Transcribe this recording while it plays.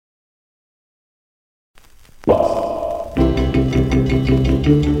Memories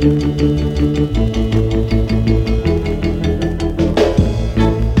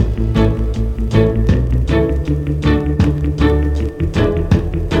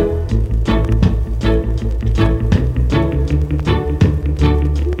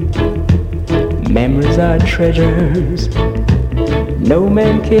are treasures no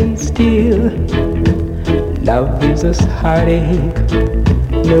man can steal. Love gives us heartache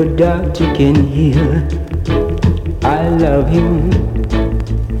no doctor can heal. I love you,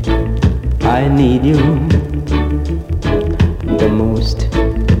 I need you the most.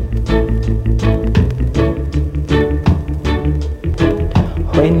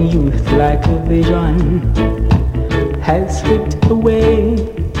 When youth like a vision has slipped away,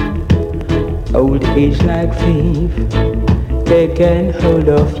 old age like thief taken hold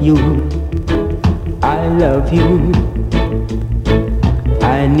of you. I love you,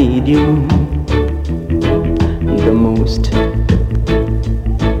 I need you the most.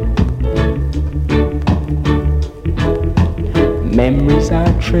 Memories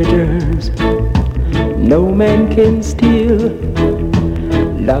are treasures no man can steal.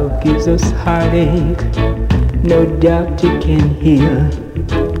 Love gives us heartache no doctor can heal.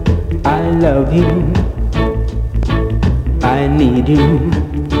 I love you, I need you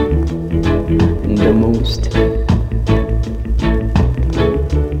the most.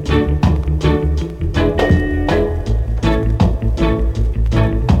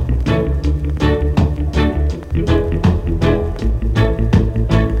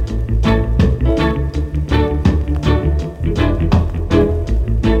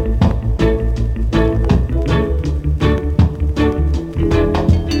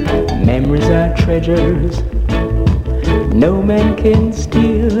 Memories are treasures no man can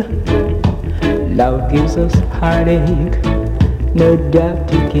steal. Love gives us heartache no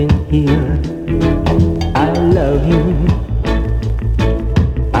doctor can heal. I love you,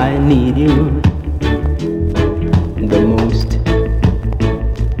 I need you the most.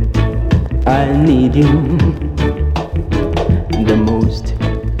 I need you the most.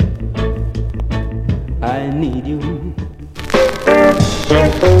 I need you.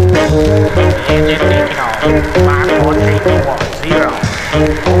 Engine taking off. Mark 4321, 0.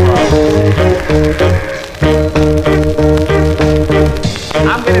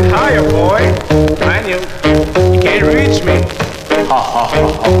 I'm getting higher, boy. Mind you can't reach me. Ha ha ha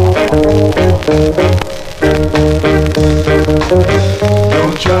ha.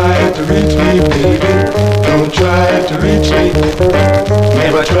 Don't try to reach me, baby. Don't try to reach me.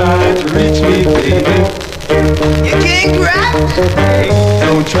 Never try to reach me, baby. You can't grab Hey,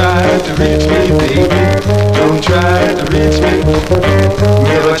 don't try to reach me, baby. Don't try to reach me.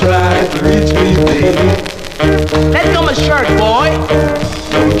 Never try to reach me, baby. Let go my shirt, boy.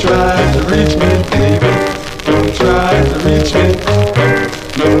 Don't try to reach me, baby. Don't try to reach me.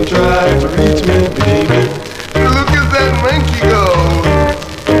 Don't try to reach me, baby. Look at that monkey go.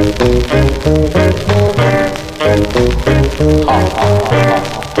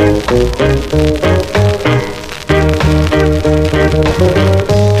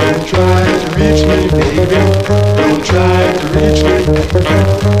 Don't try to reach me, baby. Don't try to reach me.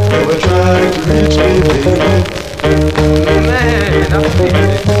 Never try to reach me, baby. Man, I'm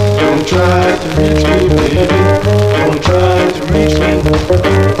feeling. Don't try to reach me, baby. Don't try to reach me.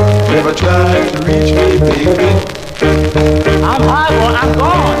 Never try to reach me, baby. I'm high, boy. I'm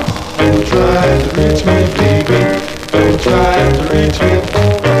gone. Don't try to reach me, baby. Don't try to reach me.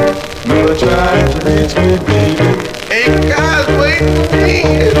 Never try to reach me, baby. Hey, guys, wait for me.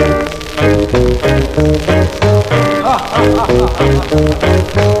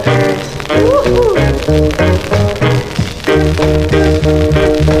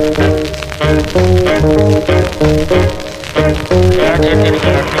 Engine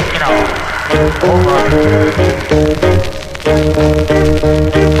taking off.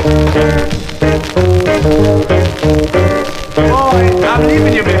 Boy, I'm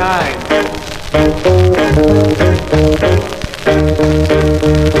leaving you behind.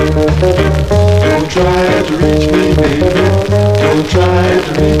 Don't try to reach me, baby. Don't try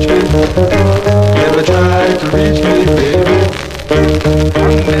to reach me. Never try to reach me, baby.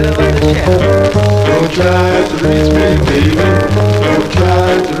 I'm middle of the chest. Don't try to reach me, baby. Don't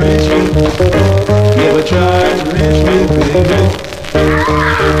try to reach me. Never try to reach me, baby.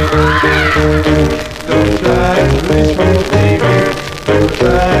 Don't try to reach me, baby. Don't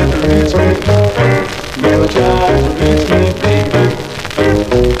try to reach me. Never try to reach me, baby.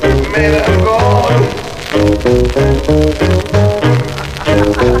 Man, I'm gone.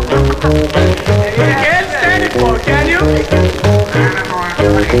 You can't stand it, boy, can you?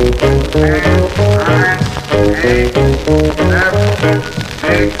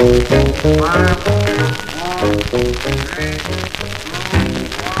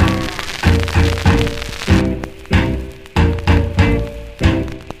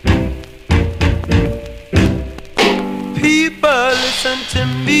 People, listen to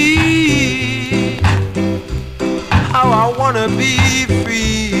me. How I wanna be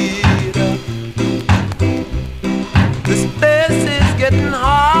free. This place is getting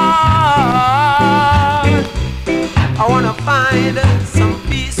hard. I wanna find some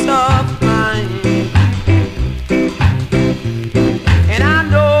peace of mind. And I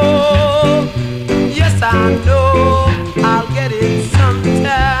know, yes I know, I'll get it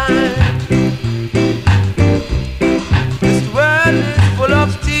sometime. This world is full of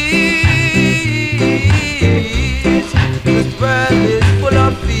tears. This world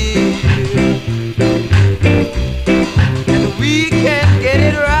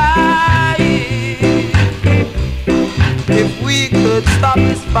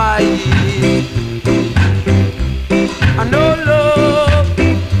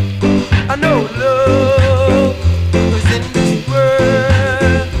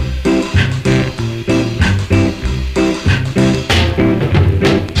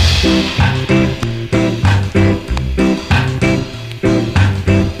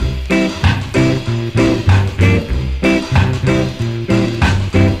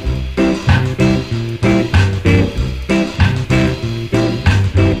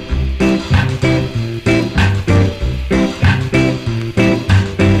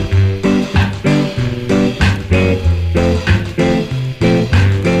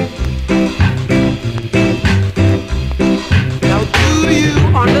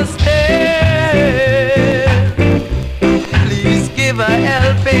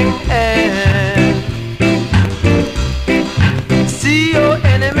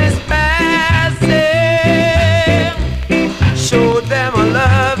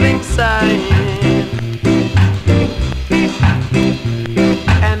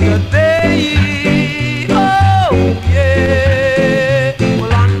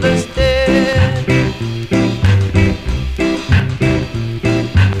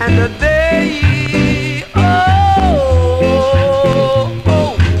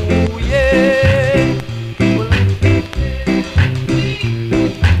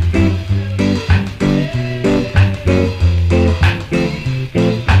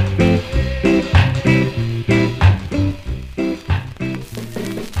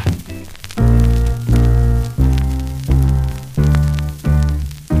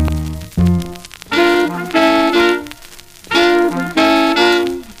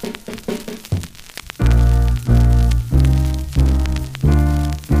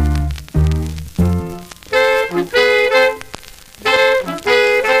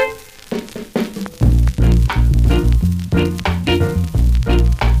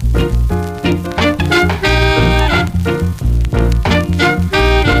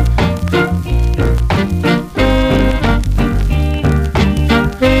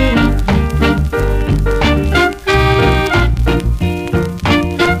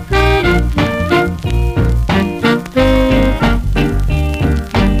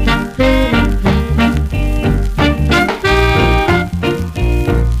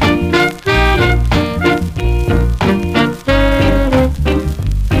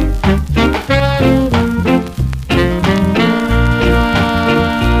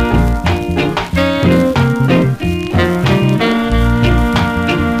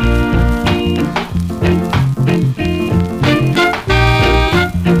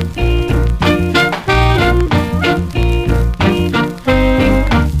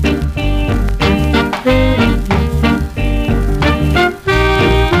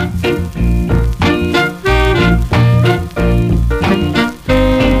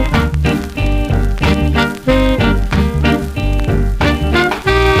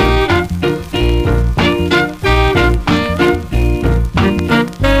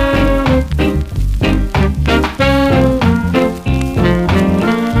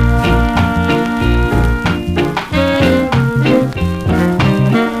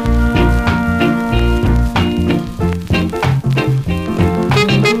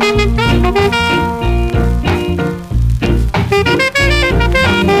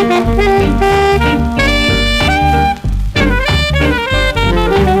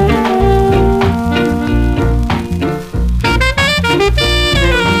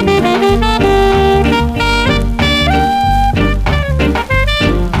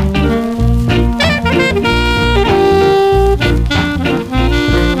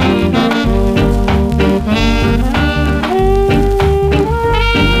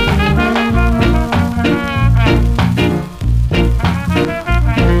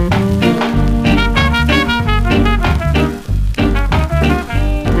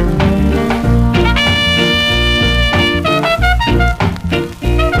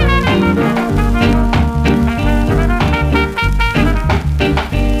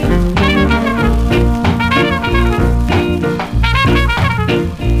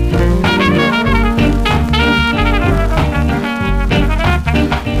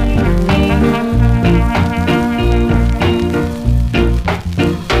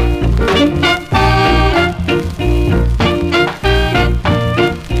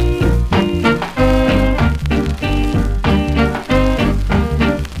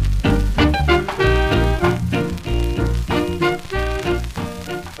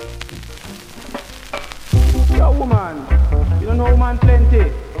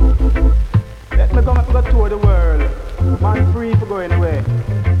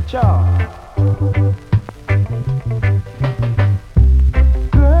Sure.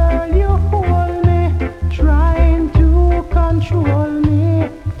 Girl, you hold me, trying to control me.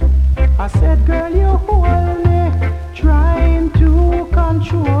 I said, girl, you hold me, trying to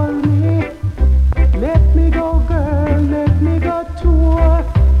control me. Let me go, girl, let me go tour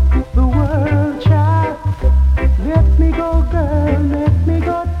the world, child. Let me go, girl, let me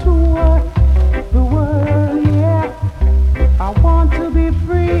go tour the world, yeah. I want to be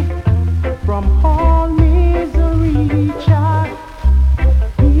free from all misery, child.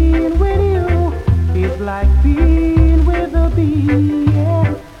 Being with you is like being with a bee,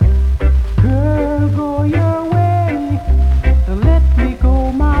 yeah. Girl, go your way, let me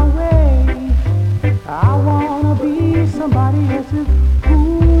go my way. I wanna be somebody else's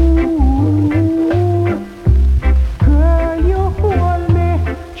fool. Girl, you hold me,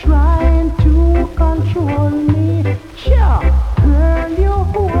 trying to control me. Sure. Girl, you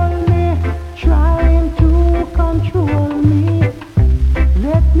hold me, trying to control me.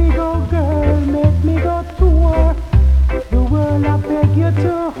 Let me go, girl, let me go tour the world, I beg you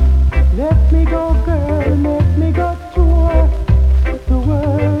to. Let me go, girl, let me go tour the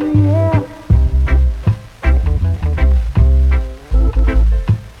world, yeah.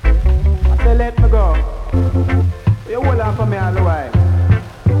 I say let me go. You hold on for me all the way.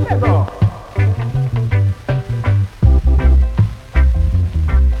 Let go.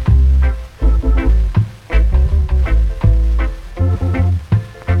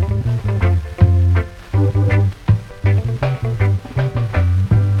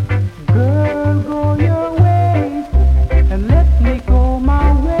 Girl, go your way and let me go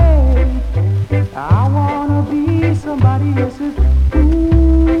my way. I wanna be somebody else's fool.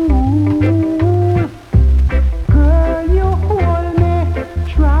 Girl, you hold me,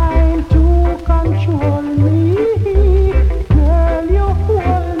 trying to control me. Girl, you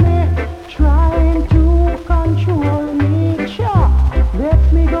hold me, trying to control me. Sure. Let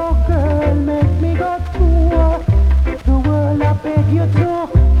me go, girl, make me go tour the world, I beg you to.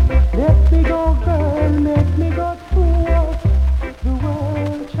 Let me go, girl, make me go tour the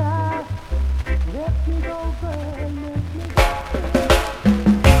world, child. Let me go, girl, make me go.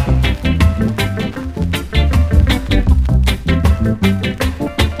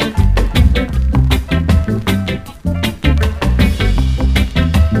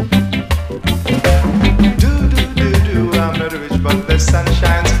 I'm not rich, but the sun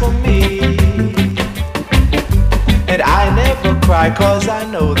shines for me. And I never cry, cause I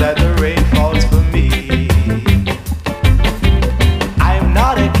know that the rain falls for me. I'm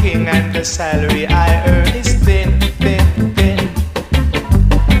not a king, and the salary I earn is thin, thin, thin.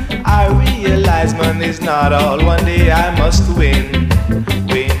 I realize money's not all, one day I must win,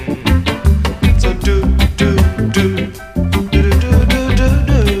 win. So do, do, do, do, do, do, do,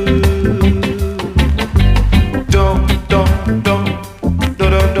 do. Don't, don't, don't, don't,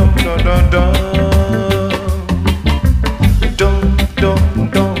 don't, don't, don't, don't. Don't, don't,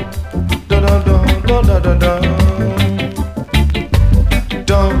 don't, don't, don't, don't, don't, don't, don't.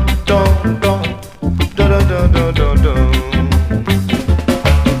 Don't, don't, don't, don't, don't, don't, don't, don't.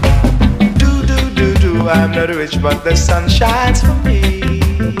 Do, do, do, do. I'm not rich, but the sun shines for me.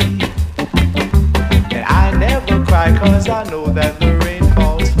 And I never cry, cause I know that the rain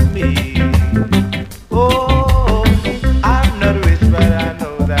falls for me. Oh, I'm not rich, but I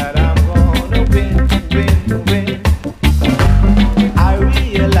know that I'm gonna win, win, win. I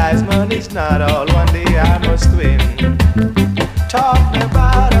realize money's not all, one day I must win. Talk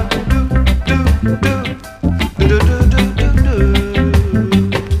about a do, do, do, do, do, do, do, do, do.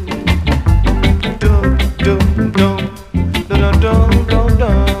 Do, do, do, do, do, do, do,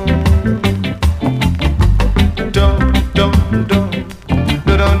 do. Do, do, do, do,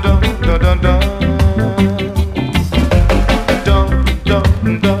 do,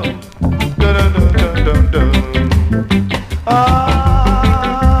 do, do, do, do.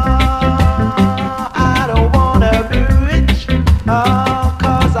 I don't wanna be rich,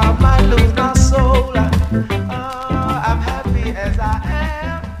 cause I might lose my soul. I'm happy as I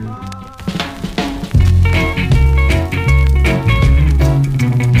am.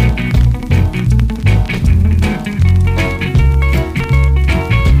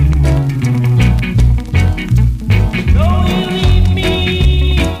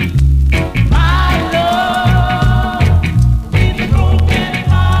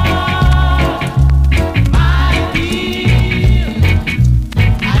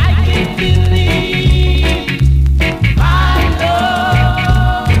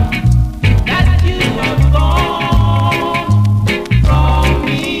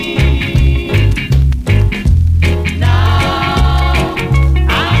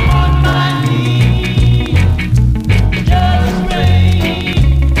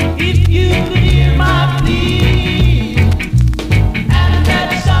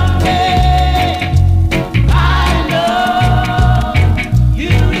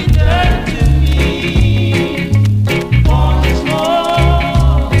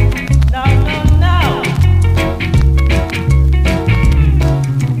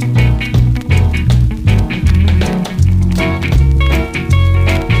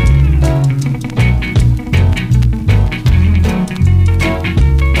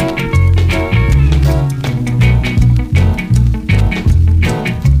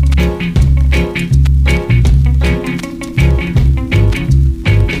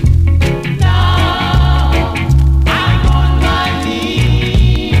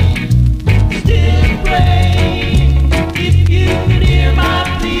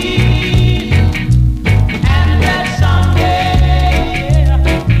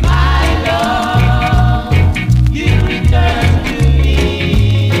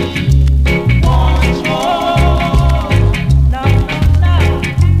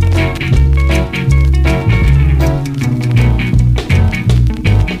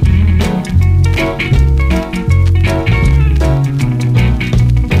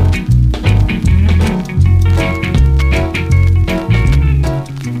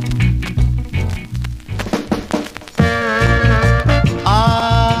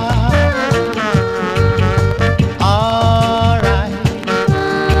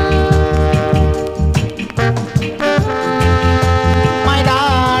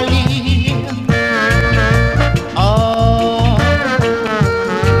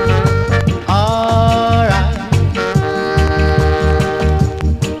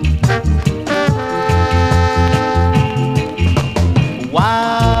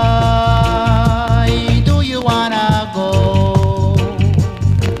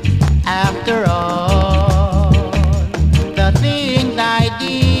 After all the things I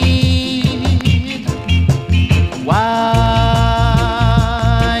did, why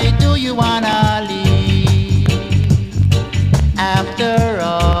do you wanna leave? After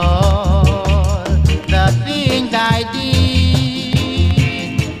all the things I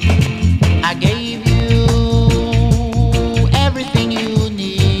did, I gave you everything you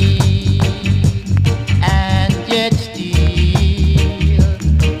need, and yet still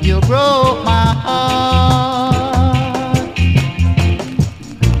you broke my heart.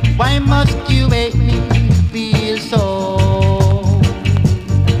 Why must you make me feel so?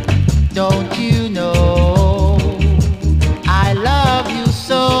 Don't you know I love you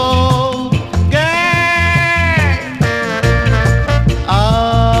so, girl?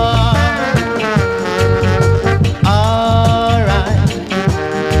 Alright.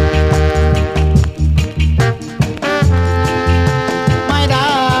 My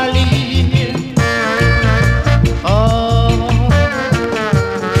darling,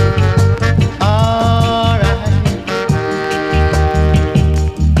 alright.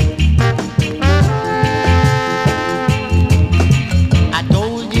 I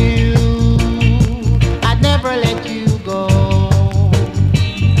told you I'd never let you go,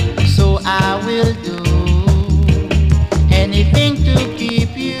 so I will do anything to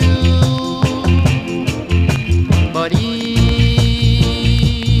keep you. But if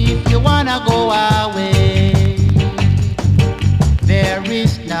you wanna go away, there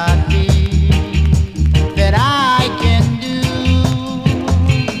is nothing that I can do.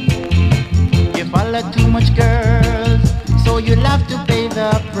 You follow too much girls, so you'll have to pay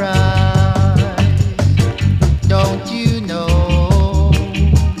the price. Don't you know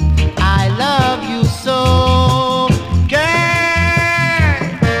I love you so, girl?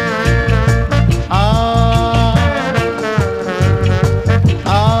 Alright.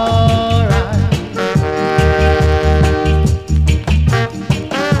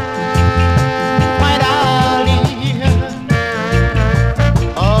 My darling,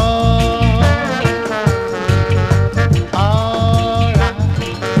 alright.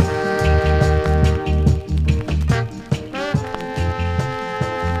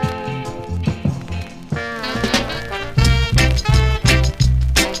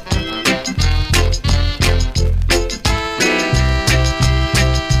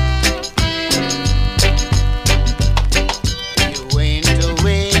 You went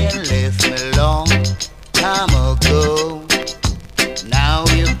away and left me long time ago. Now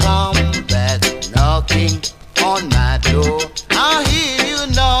you come back knocking on my door. I hear you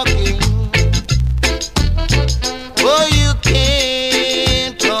knocking, oh you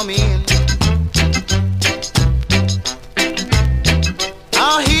can't come in.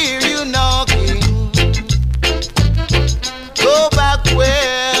 I hear you knocking, go back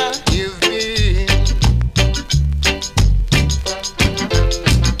where you've been.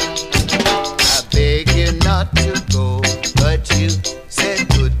 I beg you not to go, but you said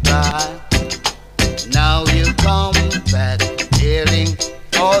goodbye. Now you come back telling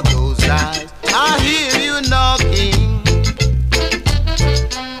all those lies. I hear you knocking,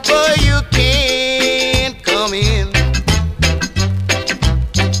 but you can't come in.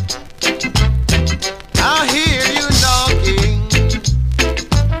 I hear you knocking,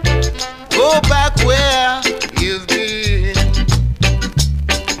 go back where you've been.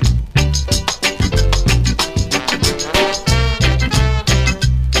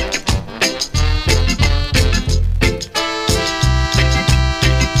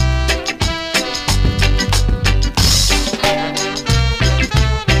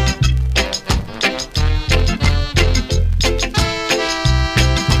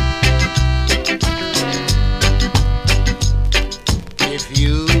 If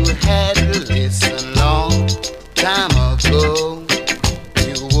you had listened long time ago,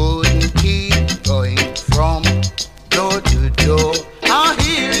 you wouldn't keep going from door to door. I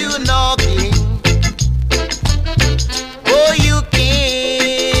hear you knocking, oh you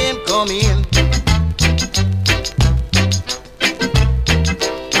can't come in.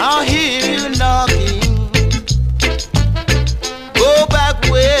 I hear you knocking, go back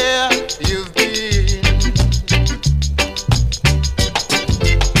where you've been.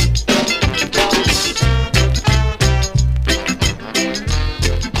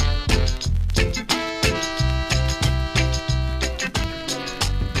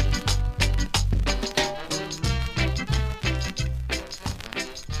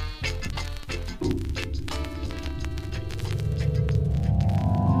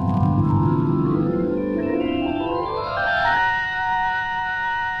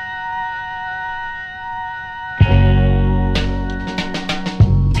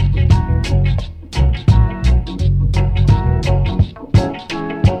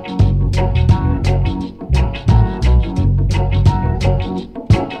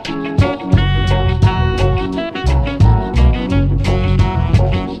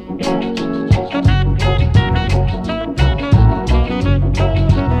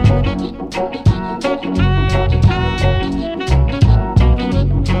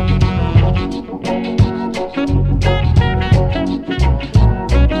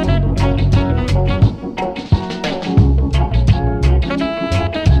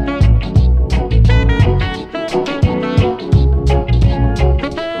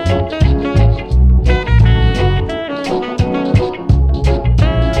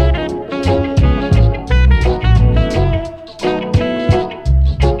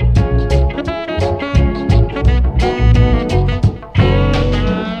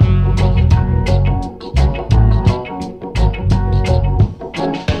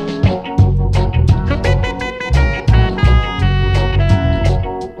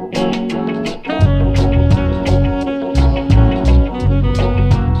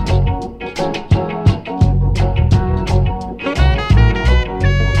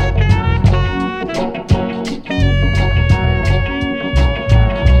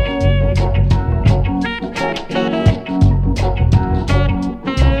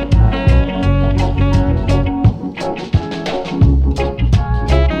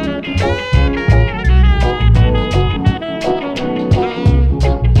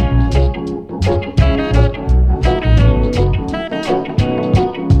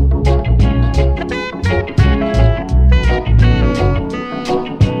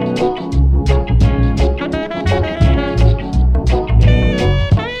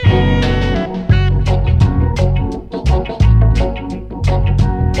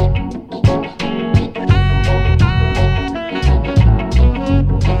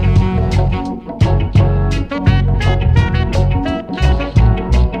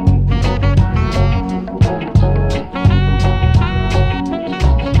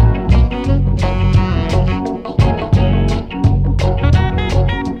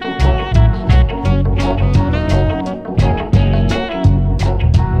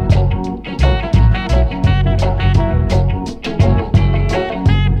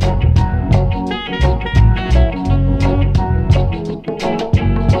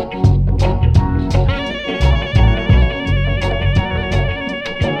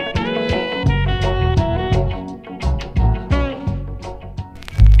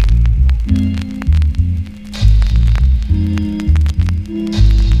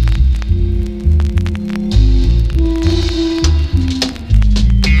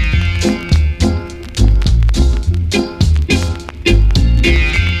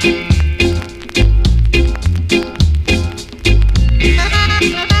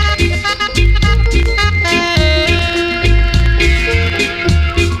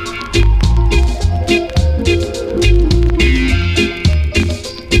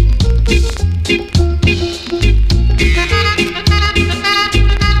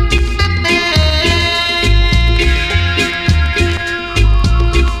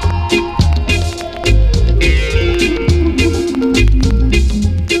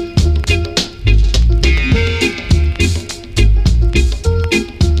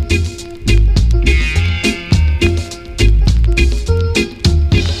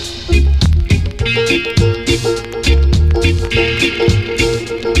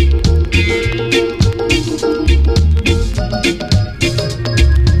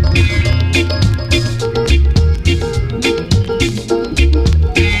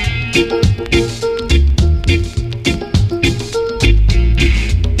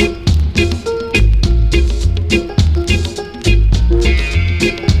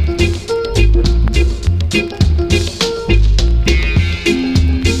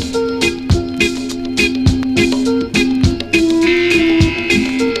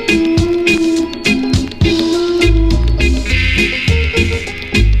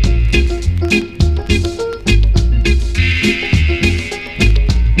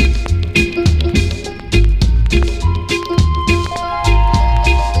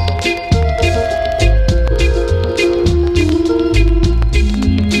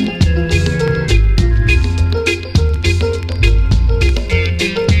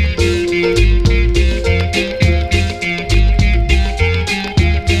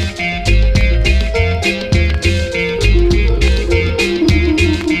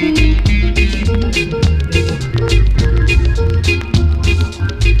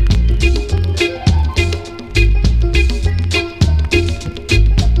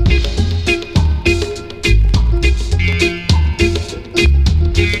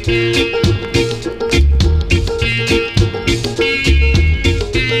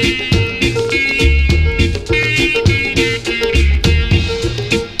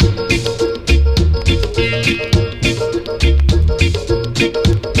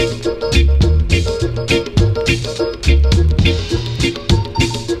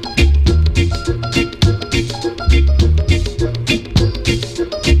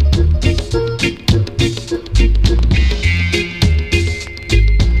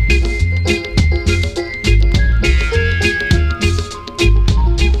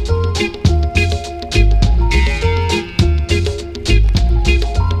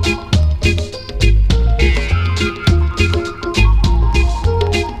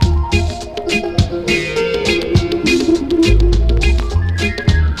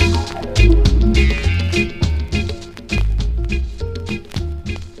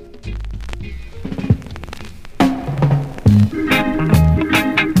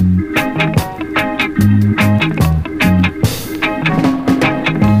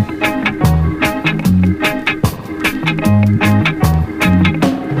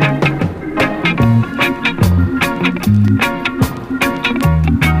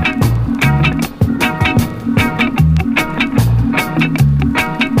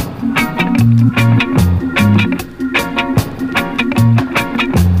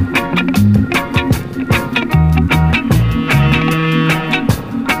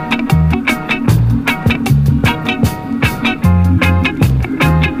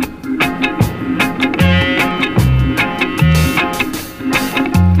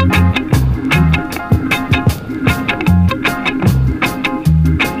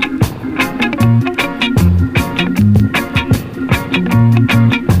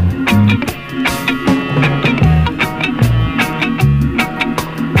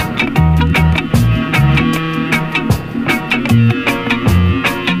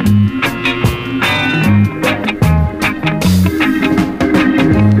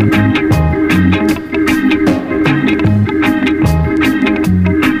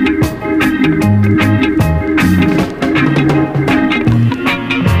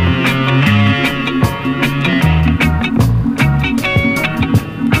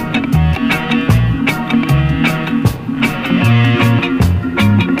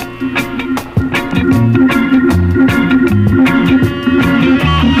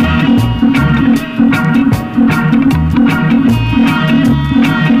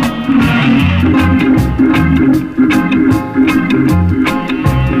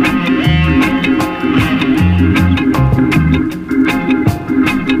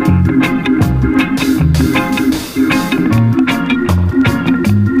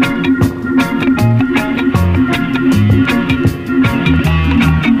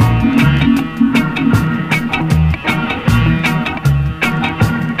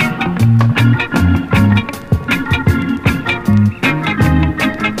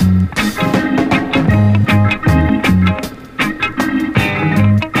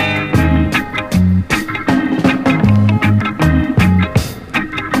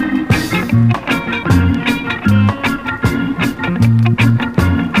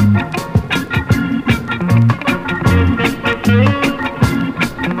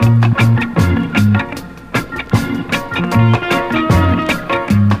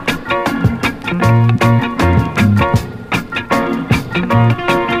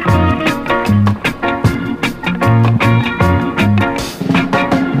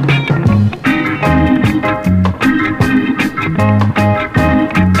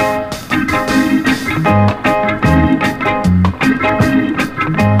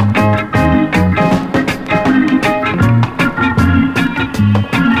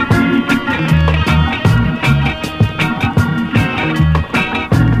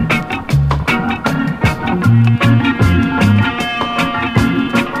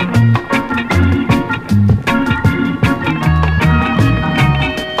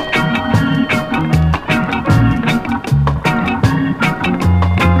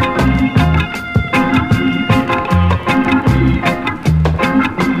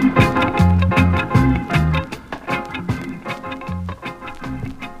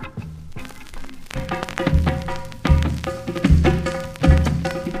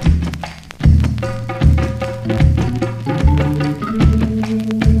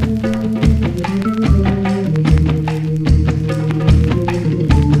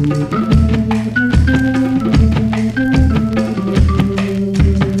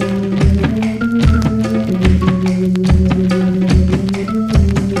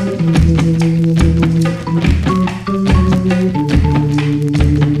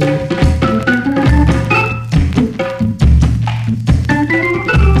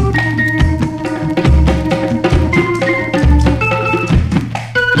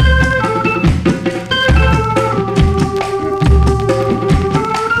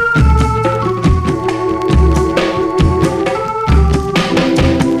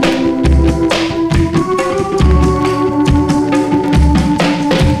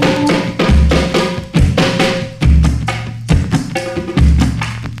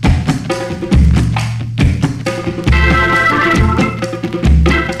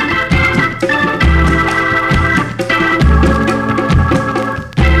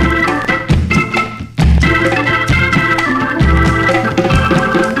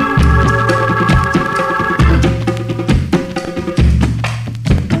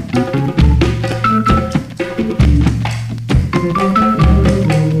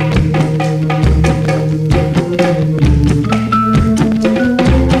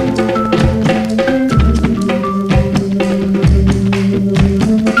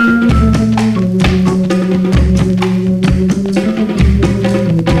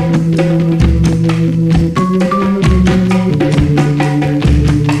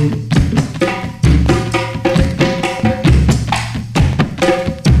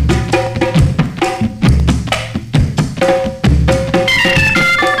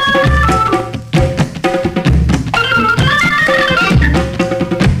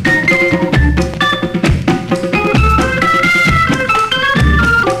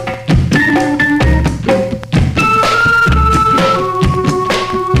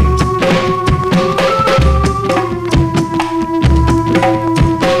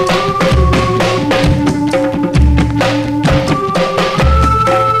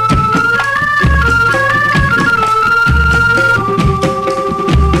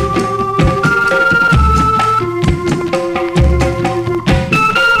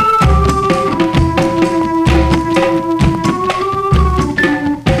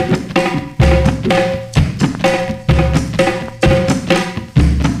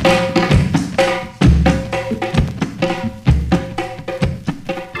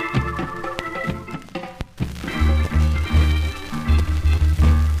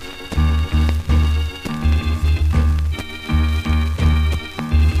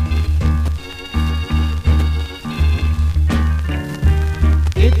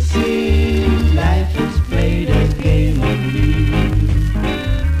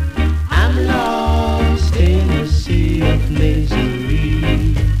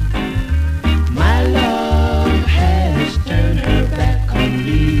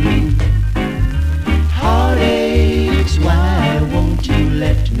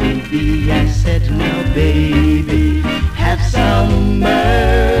 let me be. I said, now baby, have some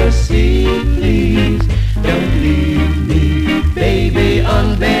mercy, please. Don't leave me, baby,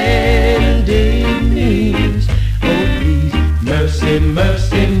 on bending knees. Oh please, mercy,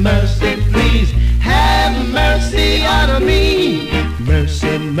 mercy, mercy, please. Have mercy on me.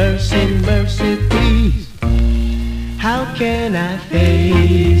 Mercy, mercy, mercy, please. How can I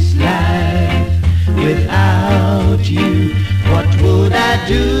face life without you? What would I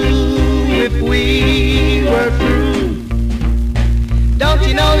do if we were through? Don't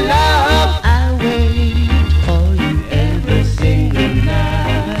you know, love, I wait for you every single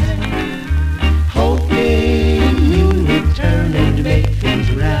night, hoping you'll return and make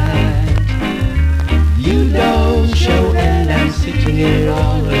things right. You don't show and I'm sitting here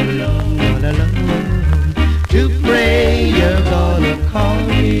all alone, all alone. To pray you're gonna call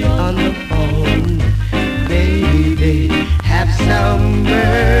me on the phone. Baby, have some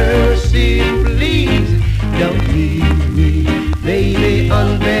mercy, please. Don't leave me, baby,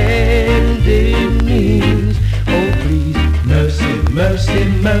 on bending knees. Oh please, mercy, mercy,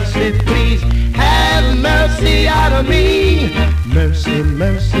 mercy, please. Have mercy out of me. Mercy,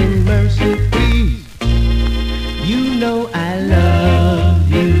 mercy, mercy, please. You know I love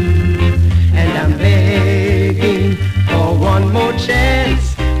you, and I'm begging for one more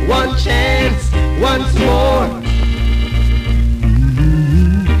chance, once more.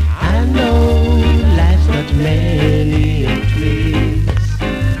 I know life's not many a place.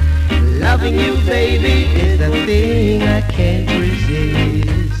 Loving you, baby, is the thing I can't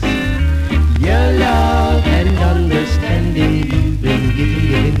resist. Your love and understanding you've been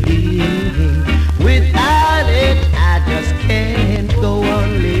giving. Without it, I just can't go on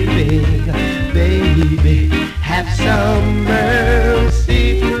living. Baby, have some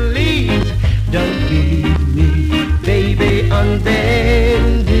mercy, please. Don't leave me, baby, on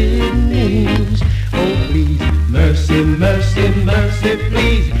bending knees. Oh please, mercy, mercy, mercy,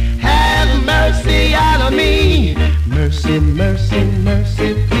 please. Have mercy on me. Mercy, mercy,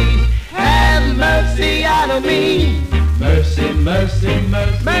 mercy, please. Have mercy on me. Mercy, mercy,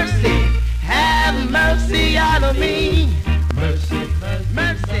 mercy, mercy. Have mercy on me. Mercy, mercy,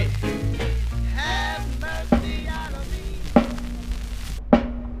 mercy. Have mercy on me.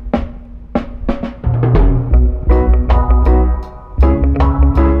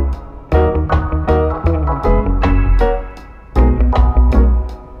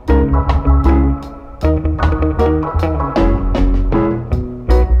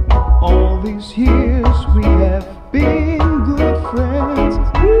 All these years we have been good friends,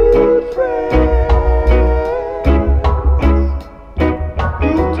 good friends.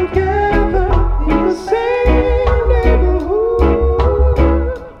 Put together in the same neighborhood.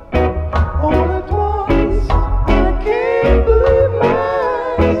 All at once, I can't believe my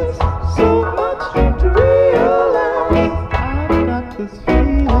eyes. So much to realize. I've got this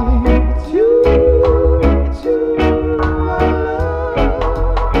feeling. It's you, it's you I love.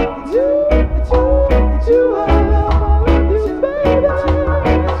 It's you, it's you, it's you I love. I love you, baby.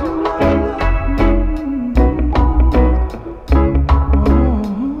 It's you I love.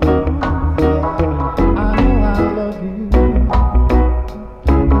 I know I love you.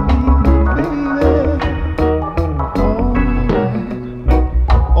 Believe me, baby.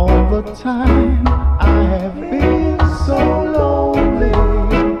 All the time.